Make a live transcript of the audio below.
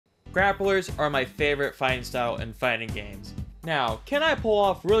Grapplers are my favorite fighting style in fighting games. Now, can I pull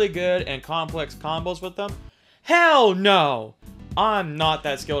off really good and complex combos with them? Hell no! I'm not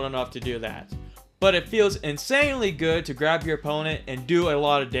that skilled enough to do that. But it feels insanely good to grab your opponent and do a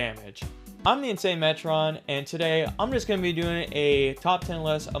lot of damage. I'm the Insane Metron, and today I'm just going to be doing a top 10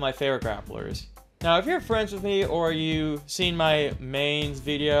 list of my favorite grapplers. Now, if you're friends with me or you've seen my mains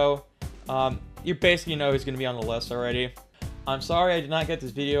video, you basically know who's going to be on the list already. I'm sorry I did not get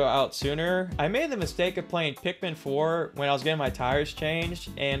this video out sooner. I made the mistake of playing Pikmin 4 when I was getting my tires changed,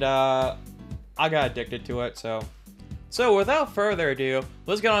 and I got addicted to it, So without further ado,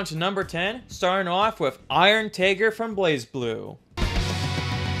 let's get on to number 10, starting off with Iron Tiger from BlazBlue.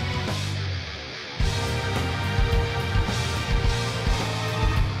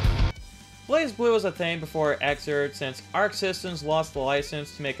 BlazBlue was a thing before Xrd, since Arc Systems lost the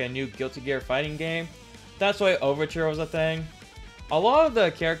license to make a new Guilty Gear fighting game. That's why Overture was a thing. A lot of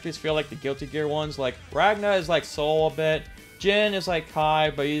the characters feel like the Guilty Gear ones, like Ragna is like Soul a bit, Jin is like Kai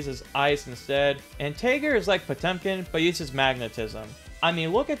but uses ice instead, and Tager is like Potemkin but uses magnetism. I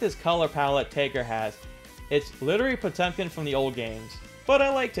mean, look at this color palette Tager has. It's literally Potemkin from the old games. But I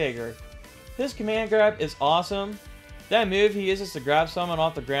like Tager. His command grab is awesome. That move he uses to grab someone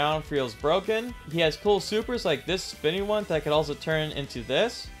off the ground feels broken. He has cool supers like this spinning one that could also turn into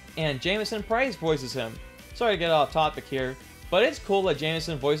this. And Jameson Price voices him. Sorry to get off topic here, but it's cool that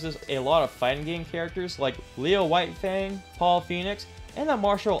Jameson voices a lot of fighting game characters like Leo Whitefang, Paul Phoenix, and the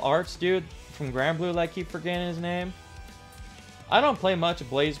martial arts dude from Granblue that I keep forgetting his name. I don't play much of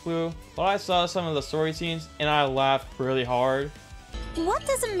BlazBlue, but I saw some of the story scenes and I laughed really hard. What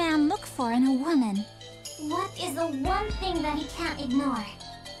does a man look for in a woman? What is the one thing that he can't ignore?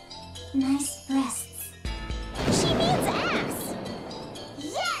 Nice breasts. She means ass!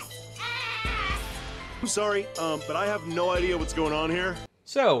 I'm sorry, but I have no idea what's going on here.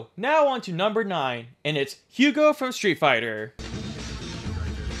 So, now on to number 9, and it's Hugo from Street Fighter.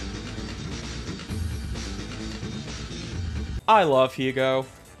 I love Hugo.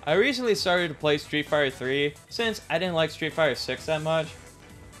 I recently started to play Street Fighter 3 since I didn't like Street Fighter 6 that much.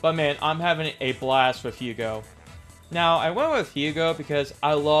 But man, I'm having a blast with Hugo. Now, I went with Hugo because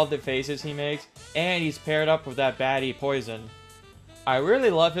I love the faces he makes, and he's paired up with that baddie Poison. I really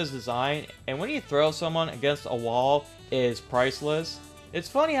love his design, and when he throws someone against a wall, it is priceless. It's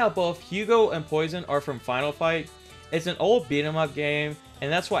funny how both Hugo and Poison are from Final Fight. It's an old beat-em-up game,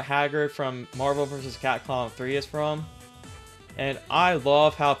 and that's what Haggard from Marvel vs. Capcom 3 is from. And I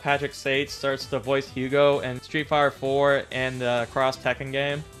love how Patrick Sate starts to voice Hugo in Street Fighter 4 and the Cross Tekken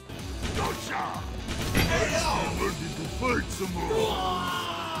game.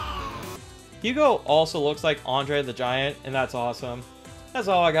 Hugo also looks like Andre the Giant, and that's awesome. That's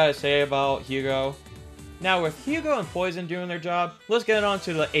all I gotta say about Hugo. Now, with Hugo and Poison doing their job, let's get on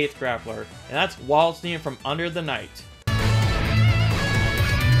to the 8th grappler, and that's Waldstein from Under the Night.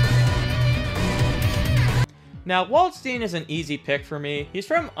 Now, Waldstein is an easy pick for me. He's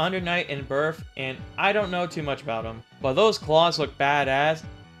from Under Night and Birth, and I don't know too much about him. But those claws look badass,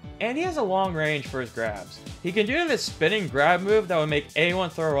 and he has a long range for his grabs. He can do this spinning grab move that would make anyone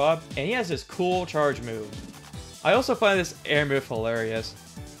throw up, and he has this cool charge move. I also find this air move hilarious.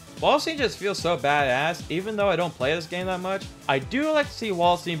 Waldstein just feels so badass, even though I don't play this game that much. I do like to see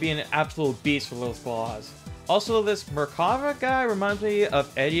Waldstein being an absolute beast with those claws. Also, this Merkava guy reminds me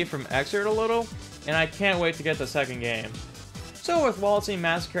of Eddie from Xrd a little, and I can't wait to get the second game. So with Waldstein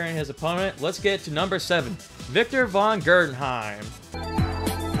massacring his opponent, let's get to number 7, Victor von Gerdenheim.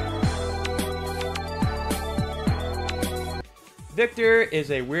 Victor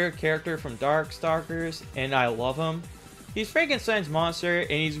is a weird character from Darkstalkers, and I love him. He's Frankenstein's monster, and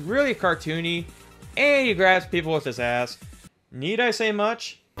he's really cartoony, and he grabs people with his ass. Need I say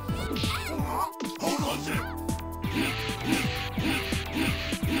much?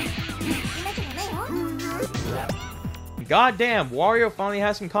 Goddamn, Wario finally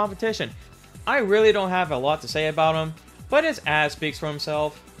has some competition. I really don't have a lot to say about him, but his ass speaks for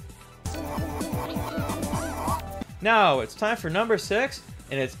himself. Now, it's time for number 6,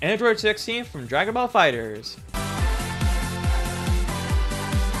 and it's Android 16 from Dragon Ball FighterZ.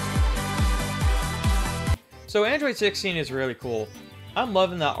 So Android 16 is really cool. I'm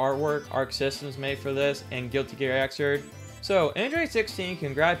loving the artwork Arc Systems made for this and Guilty Gear Xrd. So Android 16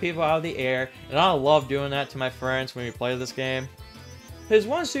 can grab people out of the air, and I love doing that to my friends when we play this game. His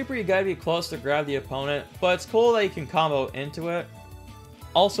one super, you gotta be close to grab the opponent, but it's cool that you can combo into it.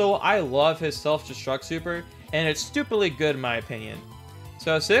 Also, I love his self-destruct super, and it's stupidly good in my opinion.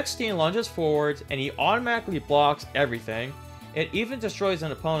 So 16 lunges forwards, and he automatically blocks everything. It even destroys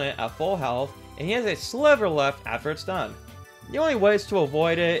an opponent at full health, and he has a sliver left after it's done. The only ways to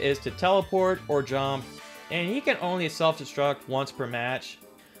avoid it is to teleport or jump, and he can only self-destruct once per match.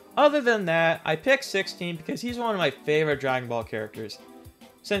 Other than that, I picked 16 because he's one of my favorite Dragon Ball characters,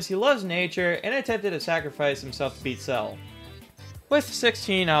 since he loves nature and attempted to sacrifice himself to beat Cell. With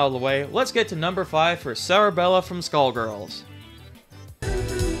 16 out of the way, let's get to number 5 for Cerebella from Skullgirls.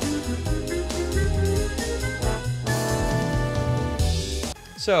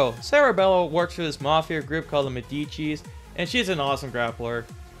 So, Cerebella works for this mafia group called the Medicis, and she's an awesome grappler.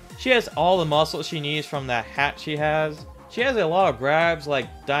 She has all the muscles she needs from that hat she has. She has a lot of grabs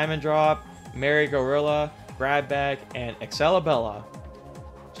like Diamond Drop, Mary Gorilla, Grab Bag, and Excellabella.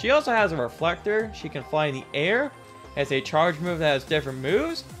 She also has a reflector, she can fly in the air, has a charge move that has different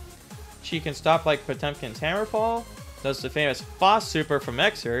moves, she can stop like Potemkin's Hammerfall, does the famous Foss Super from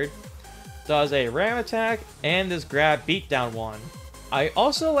Xrd, does a ram attack, and this grab beatdown one. I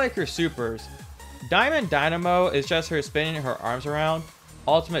also like her supers. Diamond Dynamo is just her spinning her arms around,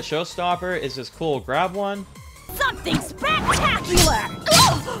 Ultimate Showstopper is this cool grab one, Something spectacular!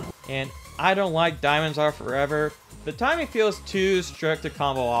 and I don't like Diamonds Are Forever. The timing feels too strict to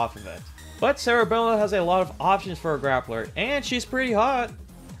combo off of it. But Cerebella has a lot of options for a grappler, and she's pretty hot.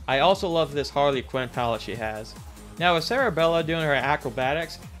 I also love this Harley Quinn palette she has. Now with Cerebella doing her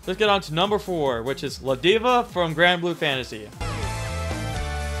acrobatics, let's get on to number 4, which is La Diva from Grand Blue Fantasy.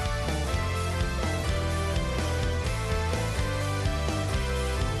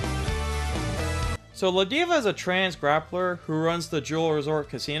 So La Diva is a trans grappler who runs the Jewel Resort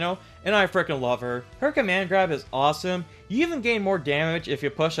Casino, and I freaking love her. Her command grab is awesome. You even gain more damage if you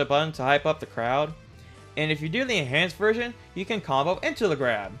push a button to hype up the crowd. And if you do the enhanced version, you can combo into the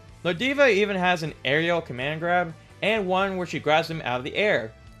grab. La Diva even has an aerial command grab, and one where she grabs him out of the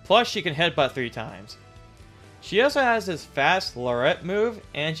air. Plus she can headbutt 3 times. She also has this fast Lorette move,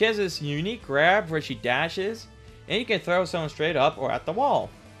 and she has this unique grab where she dashes, and you can throw someone straight up or at the wall.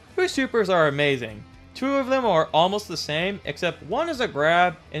 Her supers are amazing. 2 of them are almost the same, except one is a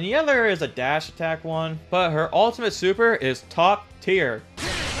grab and the other is a dash attack one, but her ultimate super is top tier.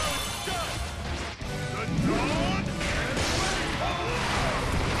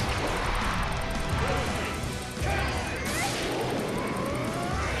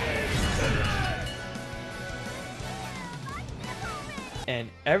 And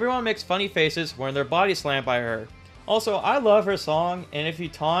everyone makes funny faces when their body slammed by her. Also, I love her song, and if you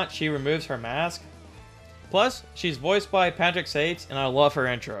taunt, she removes her mask. Plus, she's voiced by Patrick Sates, and I love her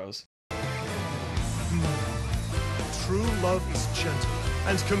intros. True love is gentle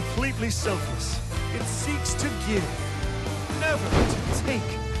and completely selfless. It seeks to give, never to take.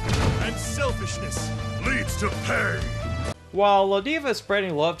 And selfishness leads to pay. While La Diva is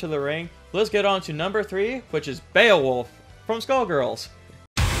spreading love to the ring, let's get on to number 3, which is Beowulf from Skullgirls.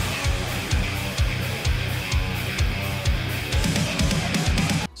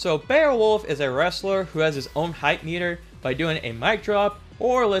 So Beowulf is a wrestler who has his own hype meter by doing a mic drop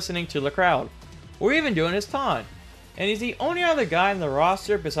or listening to the crowd, or even doing his taunt. And he's the only other guy in the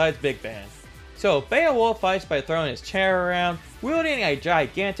roster besides Big Bang. So Beowulf fights by throwing his chair around, wielding a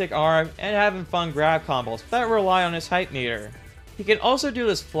gigantic arm, and having fun grab combos that rely on his hype meter. He can also do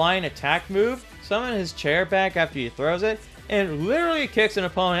this flying attack move, summon his chair back after he throws it, and literally kicks an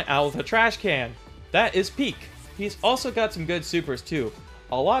opponent out with a trash can. That is peak. He's also got some good supers too.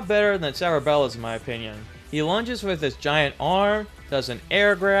 A lot better than Cerebella's in my opinion. He lunges with his giant arm, does an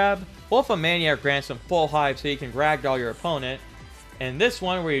air grab, Wolfomaniac grants him full hype so you can ragdoll your opponent, and this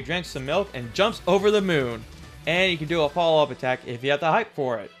one where he drinks some milk and jumps over the moon. And you can do a follow-up attack if you have the hype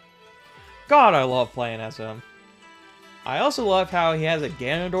for it. God, I love playing as him. I also love how he has a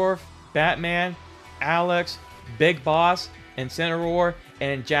Ganondorf, Batman, Alex, Big Boss, Incineroar,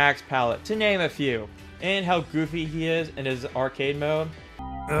 and Jax palette, to name a few. And how goofy he is in his arcade mode.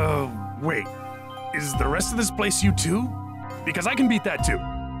 Wait. Is the rest of this place you too? Because I can beat that too.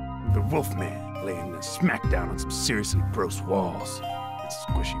 The Wolfman laying a smackdown on some seriously gross walls. And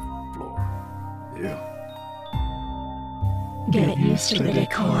squishy floor. Ew. Get used to the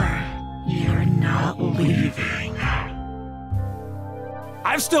decor. You're not leaving.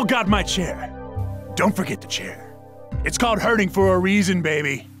 I've still got my chair. Don't forget the chair. It's called hurting for a reason,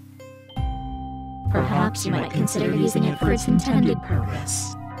 baby. Perhaps you might consider using it for its intended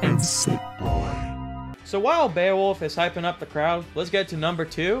purpose. And sit, boy. So while Beowulf is hyping up the crowd, let's get to number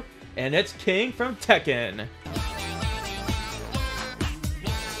 2, and it's King from Tekken.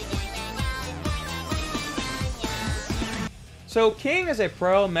 So King is a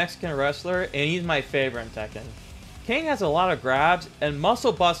pro Mexican wrestler, and he's my favorite in Tekken. King has a lot of grabs, and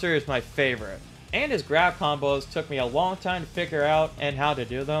Muscle Buster is my favorite. and his grab combos took me a long time to figure out and how to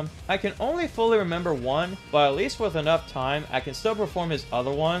do them. I can only fully remember one, but at least with enough time, I can still perform his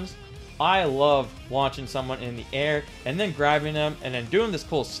other ones. I love launching someone in the air and then grabbing them and then doing this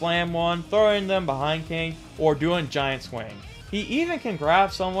cool slam one, throwing them behind King, or doing giant swing. He even can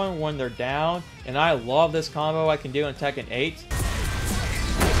grab someone when they're down, and I love this combo I can do in Tekken 8.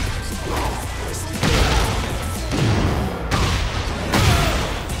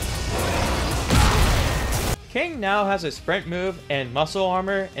 King now has a sprint move and muscle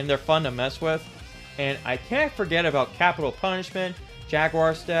armor, and they're fun to mess with. And I can't forget about Capital Punishment,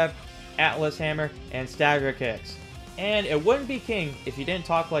 Jaguar Step, Atlas Hammer, and Stagger Kicks. And it wouldn't be King if he didn't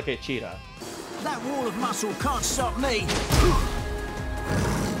talk like a cheetah. That wall of muscle can't stop me!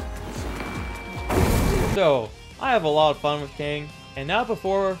 So, I have a lot of fun with King, and now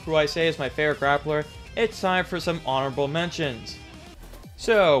before who I say is my favorite grappler, it's time for some honorable mentions.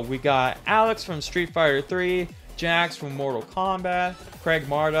 So, we got Alex from Street Fighter 3, Jax from Mortal Kombat, Craig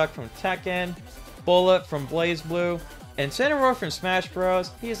Marduk from Tekken, Bullet from BlazBlue, and Cinnamoroid from Smash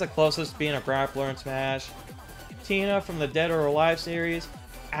Bros. He's the closest to being a grappler in Smash. Tina from the Dead or Alive series,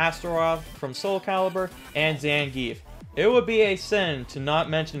 Astaroth from Soul Calibur, and Zangief. It would be a sin to not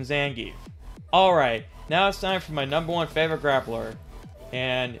mention Zangief. Alright, now it's time for my #1 favorite grappler.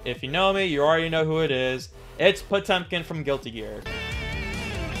 And if you know me, you already know who it is. It's Potemkin from Guilty Gear.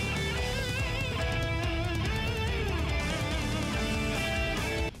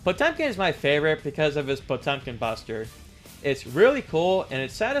 Potemkin is my favorite because of his Potemkin Buster. It's really cool and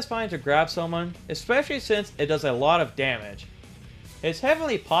it's satisfying to grab someone, especially since it does a lot of damage. His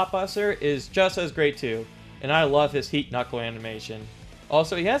Heavenly Pop Buster is just as great too, and I love his Heat Knuckle animation.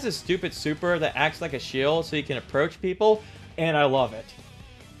 Also, he has this stupid super that acts like a shield so he can approach people, and I love it.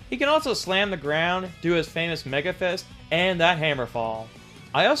 He can also slam the ground, do his famous Mega Fist, and that hammer fall.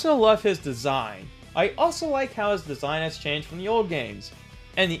 I also love his design. I also like how his design has changed from the old games.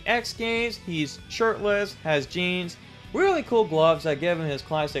 In the X games, he's shirtless, has jeans, really cool gloves that give him his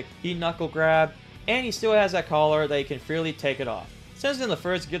classic Heat Knuckle grab, and he still has that collar that he can freely take it off. Since in the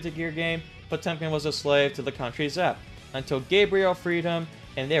first Guilty Gear game, Potemkin was a slave to the country Zep, until Gabriel freed him,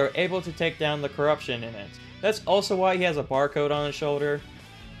 and they were able to take down the corruption in it. That's also why he has a barcode on his shoulder.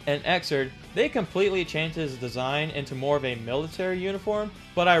 In Xrd, they completely changed his design into more of a military uniform,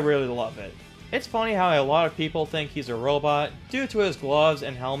 but I really love it. It's funny how a lot of people think he's a robot due to his gloves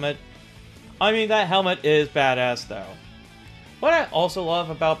and helmet. I mean, that helmet is badass though. What I also love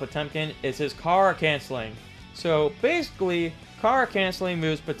about Potemkin is his Kara canceling. So basically, Kara canceling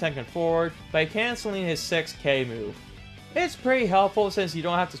moves Potemkin forward by canceling his 6K move. It's pretty helpful since you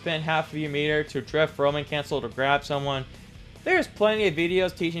don't have to spend half of your meter to drift Roman cancel to grab someone. There's plenty of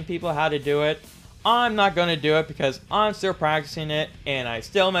videos teaching people how to do it. I'm not going to do it because I'm still practicing it and I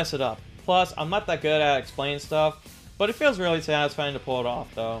still mess it up. Plus, I'm not that good at explaining stuff, but it feels really satisfying to pull it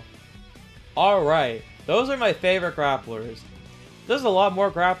off though. Alright, those are my favorite grapplers. There's a lot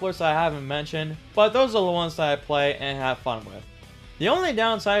more grapplers I haven't mentioned, but those are the ones that I play and have fun with. The only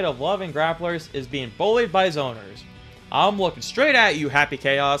downside of loving grapplers is being bullied by zoners. I'm looking straight at you, Happy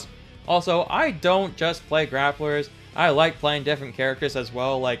Chaos. Also, I don't just play grapplers, I like playing different characters as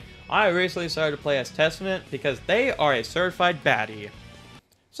well. Like, I recently started to play as Testament because they are a certified baddie.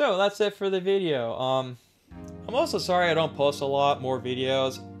 So that's it for the video. I'm also sorry I don't post a lot more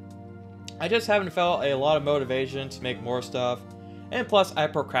videos. I just haven't felt a lot of motivation to make more stuff. And plus, I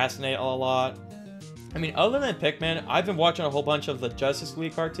procrastinate a lot. I mean, other than Pikmin, I've been watching a whole bunch of the Justice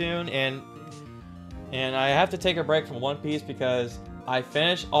League cartoon, and I have to take a break from One Piece because I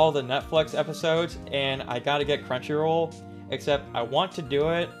finished all the Netflix episodes, and I gotta get Crunchyroll. Except I want to do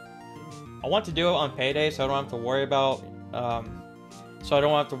it. I want to do it on payday, so I don't have to worry about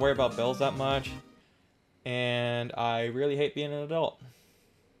bills that much. And I really hate being an adult.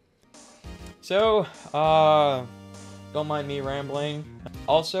 So, don't mind me rambling.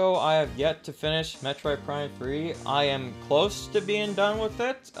 Also, I have yet to finish Metroid Prime 3. I am close to being done with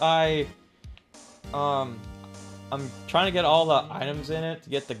it. I'm trying to get all the items in it to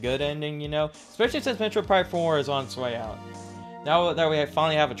get the good ending, you know? Especially since Metroid Prime 4 is on its way out. Now that we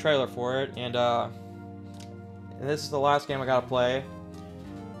finally have a trailer for it, and this is the last game I gotta play.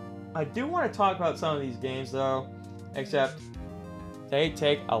 I do want to talk about some of these games though, except they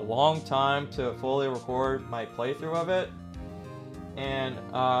take a long time to fully record my playthrough of it, and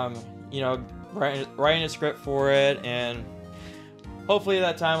you know, writing a script for it, and hopefully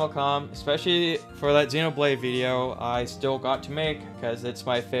that time will come, especially for that Xenoblade video I still got to make because it's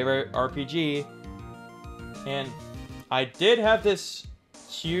my favorite RPG. And I did have this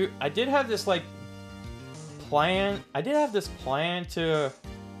plan to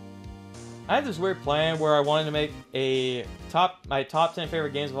I had this weird plan where I wanted to make my top 10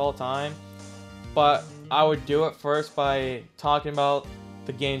 favorite games of all time, but I would do it first by talking about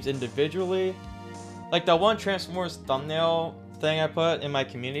the games individually. Like the one Transformers thumbnail thing I put in my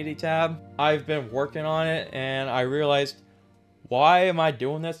community tab, I've been working on it and I realized, why am I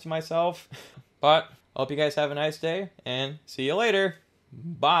doing this to myself? But I hope you guys have a nice day and see you later.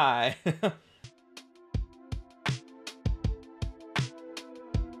 Bye.